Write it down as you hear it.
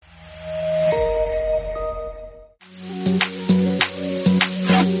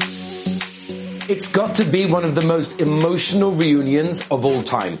It's got to be one of the most emotional reunions of all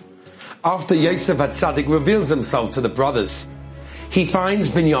time. After Yosef HaTzadik reveals himself to the brothers, he finds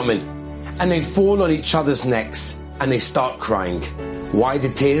Binyamin, and they fall on each other's necks, and they start crying. Why the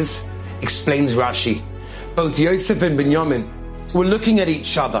tears? Explains Rashi. Both Yosef and Binyamin were looking at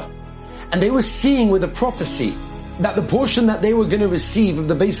each other, and they were seeing with a prophecy that the portion that they were going to receive of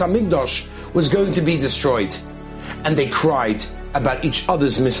the Beis HaMikdash was going to be destroyed. And they cried about each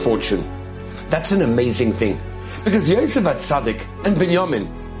other's misfortune. That's an amazing thing, because Yosef HaTzadik and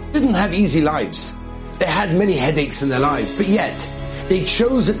Binyamin didn't have easy lives. They had many headaches in their lives, but yet they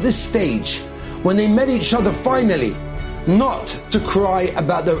chose at this stage, when they met each other finally, not to cry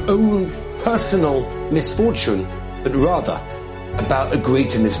about their own personal misfortune, but rather about a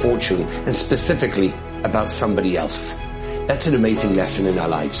greater misfortune, and specifically about somebody else. That's an amazing lesson in our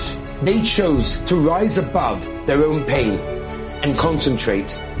lives. They chose to rise above their own pain and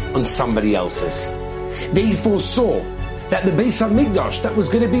concentrate on somebody else's. They foresaw that the Beis HaMikdash that was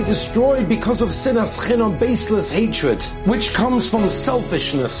going to be destroyed because of sinas chinam, baseless hatred, which comes from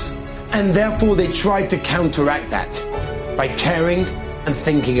selfishness, and therefore they tried to counteract that by caring and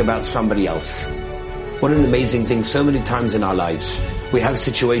thinking about somebody else. What an amazing thing. So many times in our lives, we have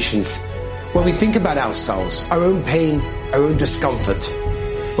situations where we think about ourselves, our own pain, our own discomfort,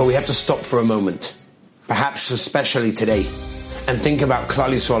 but we have to stop for a moment, perhaps especially today, and think about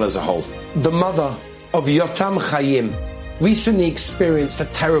Klal Yisrael as a whole. The mother of Yotam Chayim recently experienced a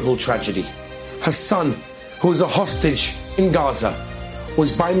terrible tragedy. Her son, who was a hostage in Gaza,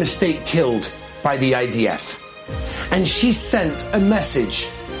 was by mistake killed by the IDF. And she sent a message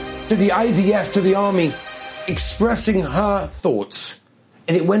to the IDF, to the army, expressing her thoughts.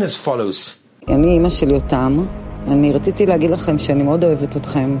 And it went as follows. אני אמא של יותם. אני רציתי להגיד לכם שאני מאוד אוהבת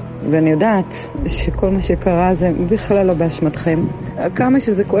אתכם, ואני יודעת שכל מה שקרה זה בכלל לא באשמתכם. כמה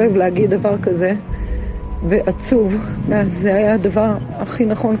שזה כואב להגיד דבר כזה, ועצוב, זה היה הדבר הכי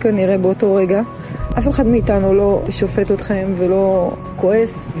נכון כנראה באותו רגע. אף אחד מאיתנו לא שופט אתכם ולא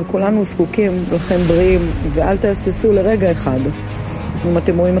כועס, וכולנו זקוקים לכם בריאים, ואל תהססו לרגע אחד. אם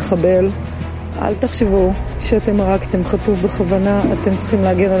אתם רואים מחבל, אל תחשבו שאתם הרגתם חטוף בכוונה, אתם צריכים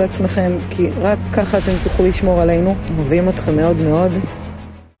להגן על עצמכם, כי רק ככה אתם תוכלו לשמור עלינו. אוהבים אתכם מאוד מאוד.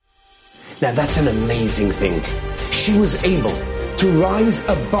 Now that's an amazing thing. She was able to rise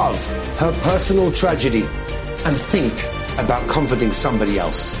above her personal tragedy and think about comforting somebody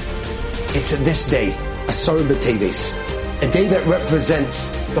else. It's at this day, Asar B'Teves, a day that represents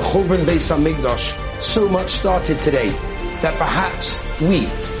the Churban Beis HaMikdash. So much started today that perhaps we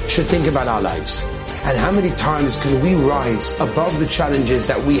should think about our lives. And how many times can we rise above the challenges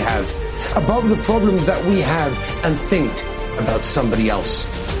that we have, above the problems that we have, and think about somebody else?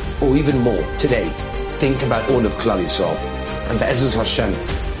 Or even more, today, think about all of Klal Yisrael. And Be'ezus Hashem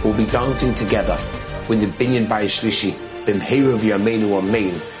will be dancing together with the Binyan Bayis Shlishi, B'mheira v'yameinu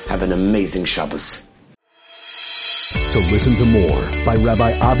amein. Have an amazing Shabbos. To listen to more by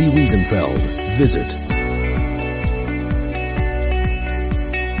Rabbi Avi Wiesenfeld, visit